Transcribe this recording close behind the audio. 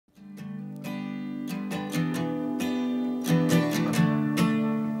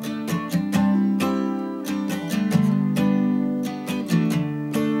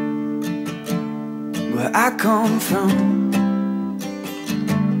where I come from,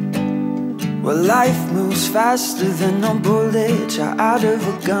 where life moves faster than a bullet shot out of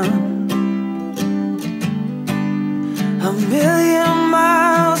a gun. A million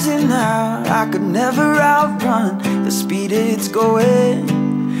miles an hour, I could never outrun the speed it's going.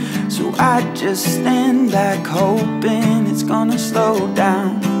 So I just stand back hoping it's gonna slow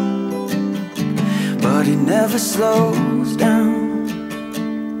down, but it never slows down.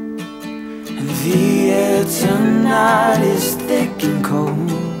 And the air tonight is thick and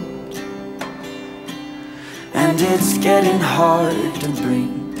cold, and it's getting hard to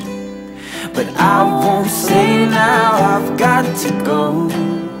breathe. But I won't say now, I've got to go.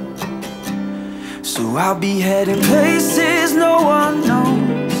 So I'll be heading places no one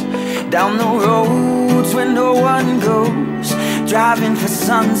knows, down the roads where no one goes, driving for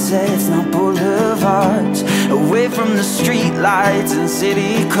sunsets, not boulevards, away from the street lights and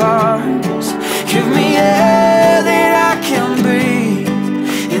city cars. Give me air that I can breathe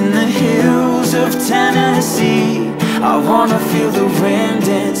in the hills of Tennessee. I wanna feel the wind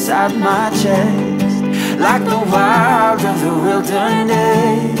inside my chest, like the wild of the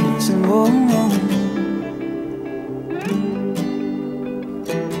wilderness. And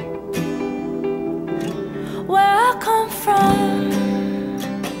where I come from,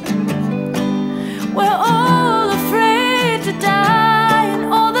 we're all afraid to die, and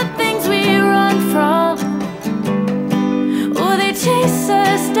all the things we run from, oh, they chase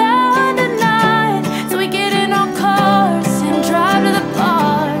us down tonight. So we get in our cars and drive to the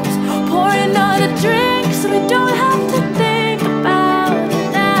bars, pour another drink so we don't have to think about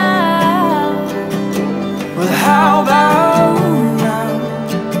it now. well, how about now?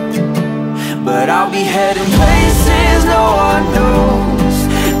 But I'll be heading places no one knows,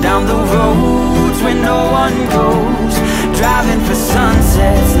 down the roads where no one goes, driving for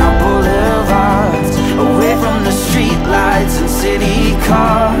sunsets, not boulevards, away from the street lights and city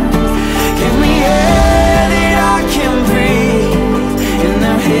cars. Give me air that I can breathe in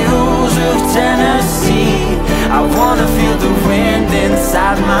the hills of Tennessee. I wanna feel the wind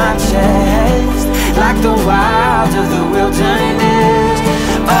inside my chest, like the wild of the wilderness.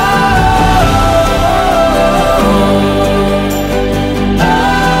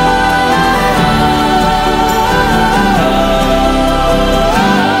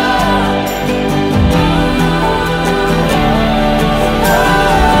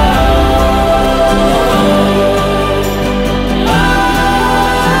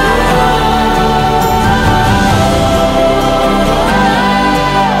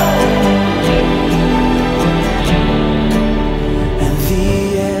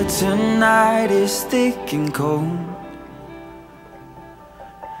 Thick and cold,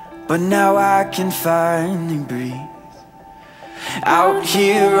 but now I can finally breathe out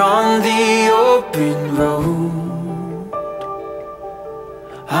here on the open road.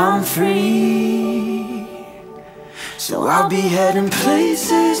 I'm free, so I'll be heading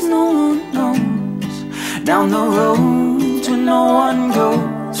places no one knows, down the roads where no one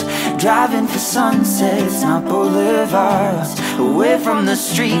goes, driving for sunsets, not boulevards, away from the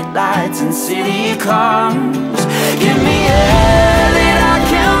street lights and city cars. Give me air that I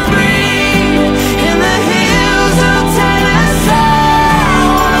can breathe in the hills of Tennessee. I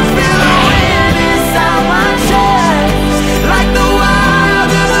wanna feel the wind inside my chest, like the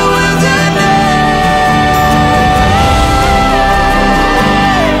wild of the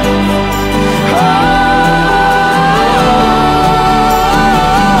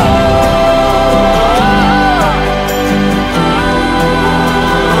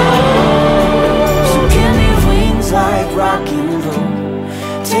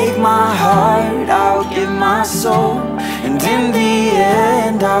soul, and in the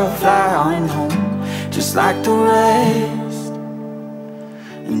end I'll fly on home, just like the rest,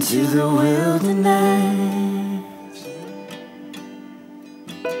 into the wilderness.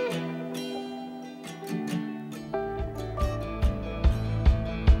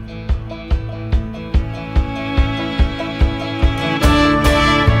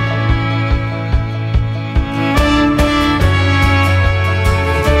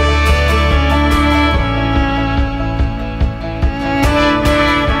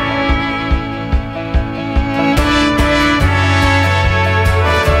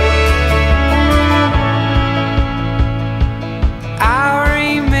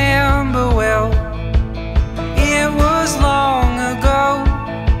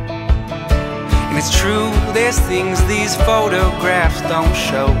 Things these photographs don't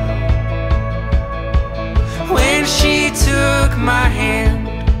show. When she took my hand,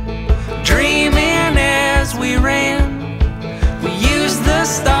 dreaming as we ran, we used the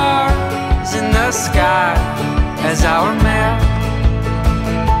stars in the sky as our